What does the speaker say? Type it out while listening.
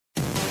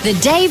The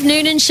Dave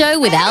Noonan Show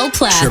with Al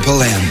Platt.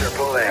 Triple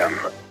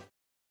M.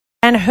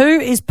 And who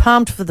is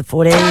pumped for the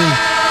footy? Well,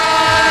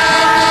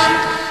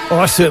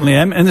 I certainly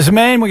am. And there's a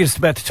man we're just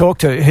about to talk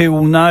to who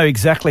will know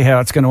exactly how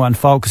it's going to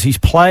unfold because his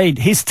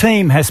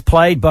team has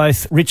played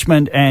both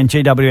Richmond and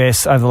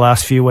GWS over the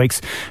last few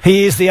weeks.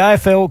 He is the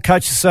AFL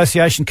Coaches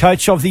Association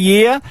Coach of the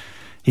Year.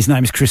 His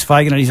name is Chris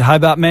Fagan and he's a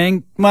Hobart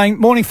man.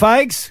 Morning,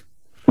 Fags.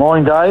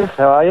 Morning, Dave.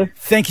 How are you?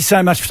 Thank you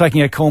so much for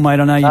taking our call,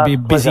 mate. I know you'd be a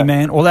busy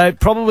man, although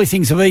probably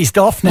things have eased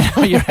off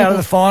now. You're out of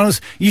the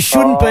finals. You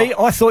shouldn't be.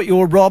 I thought you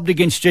were robbed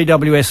against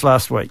GWS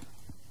last week.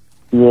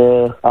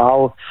 Yeah,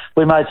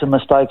 we made some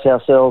mistakes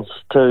ourselves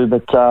too,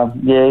 but it's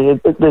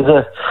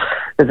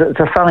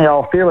a funny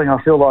old feeling.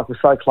 I feel like we're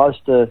so close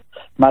to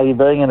maybe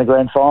being in the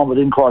grand final, but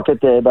didn't quite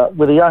get there. But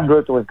with the young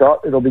group that we've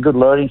got, it'll be good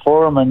learning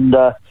for them, and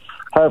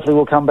hopefully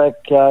we'll come back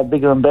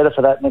bigger and better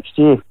for that next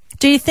year.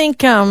 Do you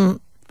think,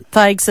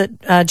 Fags, that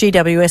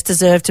GWS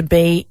deserve to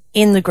be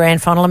in the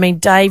grand final? I mean,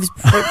 Dave's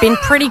been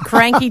pretty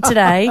cranky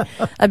today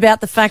about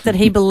the fact that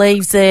he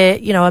believes they're,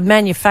 a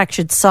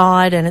manufactured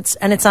side, and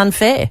it's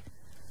unfair.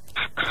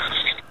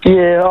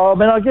 Yeah, I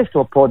mean, I guess to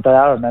a point they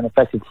are a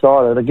manufactured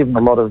side. They're given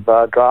a lot of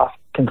draft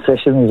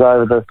concessions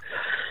over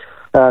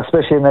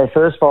especially in their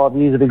first 5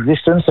 years of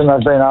existence, and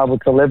they've been able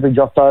to leverage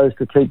off those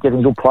to keep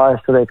getting good players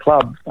to their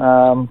club.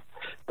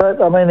 But,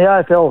 I mean, the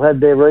AFL had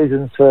their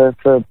reasons for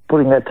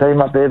putting that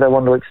team up there. They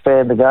wanted to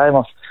expand the game.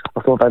 I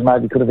thought they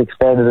maybe could have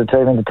expanded the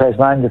team into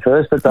Tasmania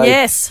first, but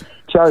they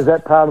chose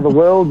that part of the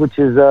world, which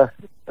is a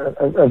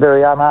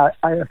very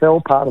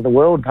un-AFL part of the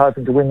world,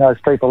 hoping to win those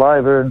people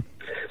over. And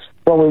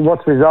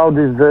what's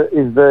resulted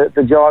is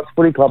the Giants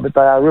Footy Club, but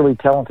they are a really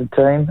talented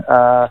team.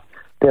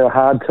 They're a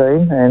hard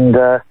team, and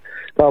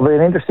they'll be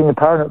an interesting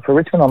opponent for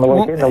Richmond on the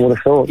weekend, I would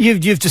have thought.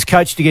 You've just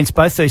coached against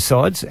both these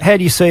sides. How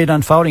do you see it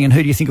unfolding, and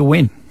who do you think will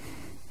win?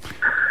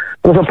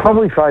 Well, I'll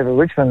probably favour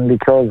Richmond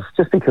because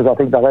I think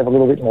they'll have a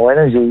little bit more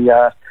energy.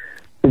 The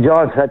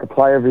Giants had to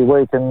play every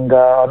week, and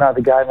I know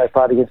the game they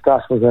played against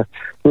us was a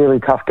really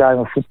tough game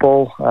of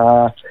football.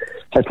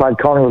 They played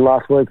Collingwood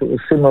last week. It was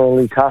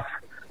similarly tough.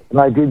 And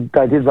they did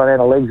run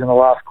out of legs in the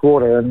last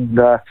quarter, and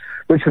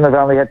Richmond have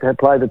only had to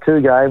play the 2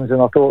 games,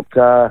 and I thought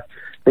the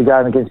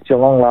game against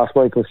Geelong last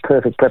week was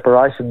perfect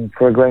preparation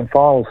for a grand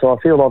final. So I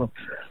feel on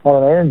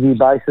an energy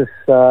basis,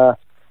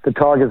 the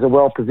Tigers are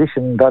well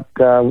positioned, but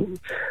I'll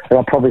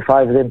probably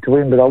favour them to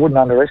win. But I wouldn't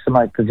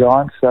underestimate the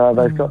Giants.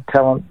 They've got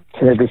talent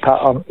in every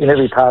part of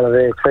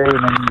their team,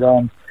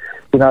 and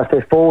if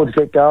their forwards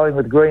get going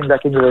with Green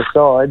back into their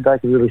side, they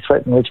could really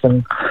threaten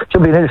Richmond.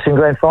 Should be an interesting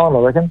grand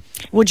final, I reckon.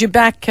 Would you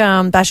back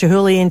Basher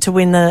Hoolihan to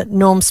win the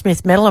Norm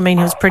Smith medal? I mean,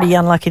 he was pretty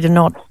unlucky to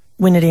not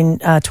win it in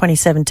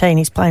 2017.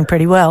 He's playing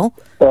pretty well.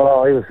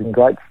 Oh, he was in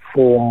great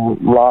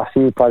form last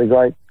year. Played a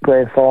great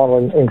grand final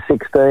in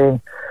 16.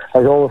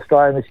 As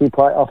All-Australian this year,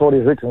 I thought he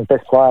was Richmond's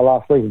best player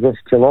last week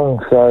against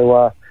Geelong.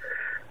 So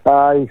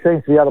he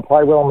seems to be able to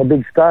play well on the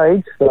big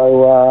stage.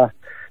 So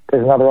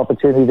there's another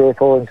opportunity there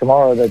for him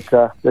tomorrow.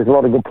 That there's a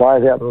lot of good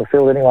players out in the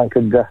field. Anyone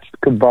could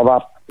bob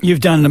up. You've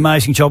done an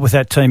amazing job with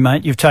that team,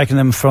 mate. You've taken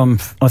them from,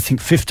 I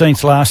think,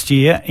 15th last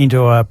year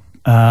into a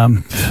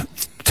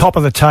top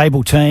of the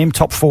table team,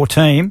 top 4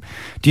 team.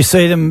 Do you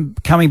see them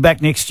coming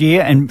back next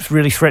year and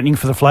really threatening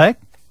for the flag?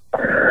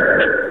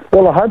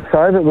 Well, I hope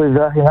so, but we've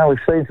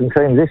seen some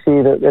teams this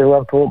year that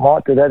everyone thought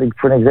might do that.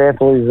 For an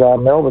example, is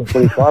Melbourne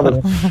Footy Club.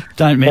 And,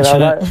 don't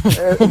mention it.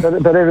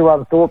 But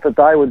everyone thought that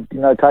they would,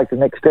 take the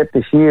next step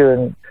this year,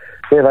 and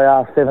there they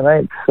are,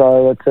 17th.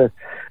 So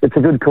it's a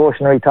good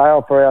cautionary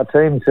tale for our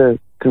team to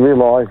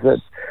realise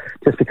that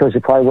just because you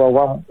play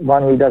well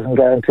one year doesn't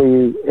guarantee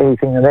you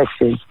anything the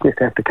next year. You just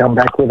have to come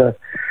back with a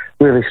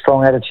really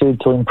strong attitude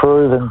to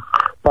improve, and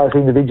both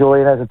individually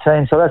and as a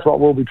team. So that's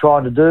what we'll be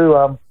trying to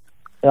do.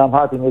 I'm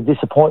hoping the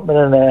disappointment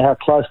and how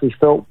close we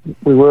felt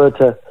we were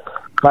to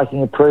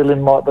making a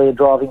prelim might be a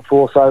driving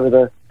force over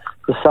the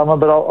summer.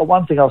 But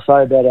one thing I'll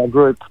say about our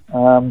group,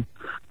 from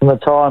the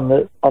time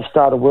that I've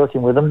started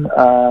working with them,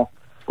 they've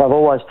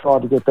always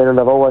tried to get better.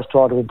 They've always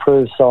tried to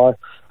improve. So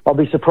I'll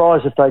be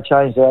surprised if they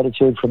change their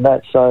attitude from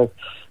that. So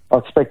I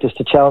expect us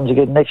to challenge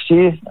again next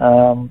year. You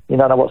don't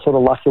know what sort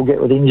of luck you'll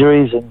get with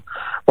injuries and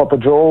what the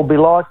draw will be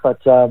like, but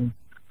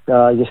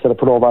you just got to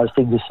put all those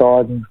things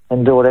aside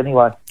and do it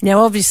anyway.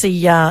 Now, obviously,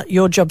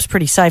 your job's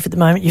pretty safe at the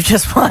moment. You've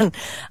just won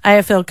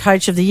AFL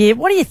Coach of the Year.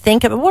 What do you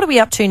think of it? What are we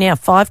up to now?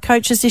 5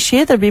 coaches this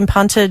year that have been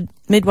punted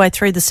midway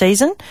through the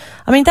season?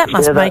 I mean, that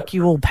must make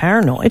you all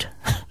paranoid.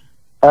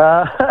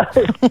 Yeah,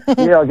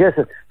 I guess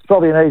it's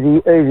probably an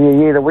easier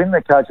year to win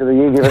the Coach of the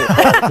Year, given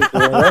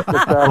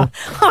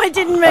I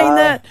didn't mean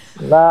that.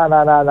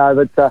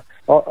 No. But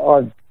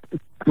I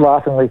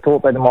laughingly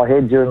thought that in my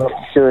head during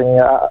after I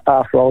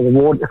was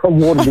awarded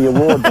the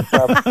award.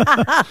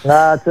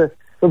 But,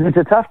 it's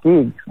a tough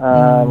gig.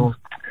 I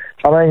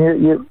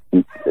mean,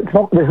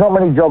 there's not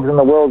many jobs in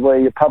the world where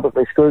you're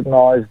publicly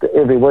scrutinised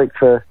every week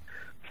for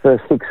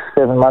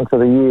 6-7 months of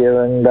the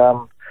year, and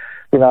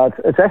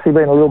it's actually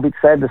been a little bit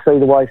sad to see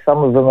the way some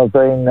of them have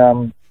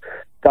been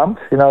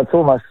dumped. It's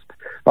almost,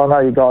 I know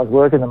you guys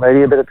work in the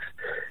media, but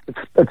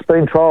it's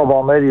been trial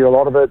by media, a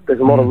lot of it. There's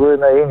a lot of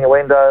rumour,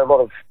 innuendo, a lot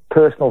of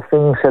personal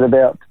things said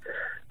about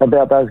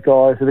those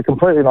guys that are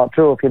completely not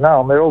true. If you know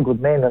them, they're all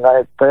good men, and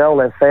they all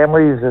have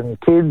families and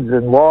kids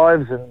and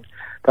wives, and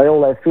they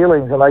all have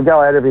feelings, and they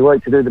go out every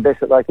week to do the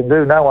best that they can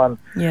do. No one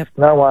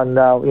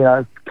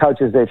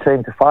coaches their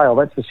team to fail,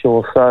 that's for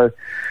sure. So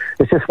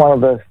it's just one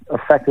of the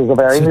factors of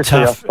our industry,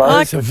 I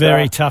suppose. It's a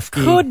very tough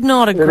gig. Could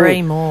not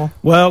agree more.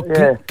 Well,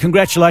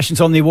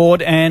 congratulations on the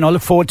award, and I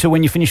look forward to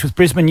when you finish with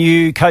Brisbane,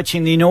 you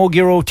coaching the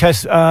inaugural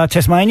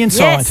Tasmanian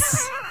side.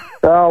 Yes.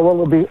 Oh, well,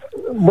 it'll be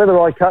whether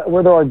I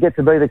get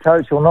to be the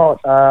coach or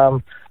not.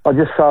 I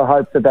just so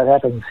hope that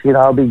happens. You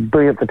know, it'll be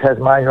brilliant for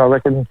Tasmania, I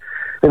reckon,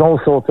 in all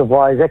sorts of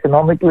ways,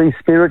 economically,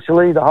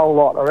 spiritually, the whole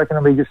lot. I reckon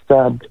it'll be just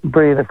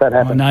brilliant if that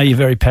happens. I know you're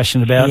very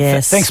passionate about it.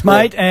 Yes. Thanks,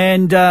 mate,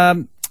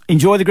 and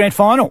enjoy the grand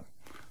final.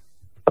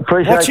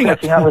 Appreciate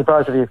catching up with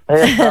both of you.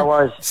 Yeah, no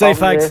worries. See you,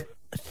 folks.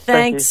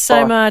 Thanks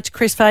so much,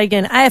 Chris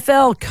Fagan,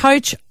 AFL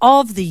Coach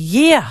of the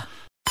Year.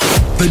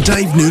 The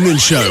Dave Noonan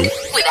Show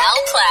With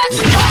Al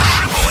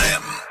Platt.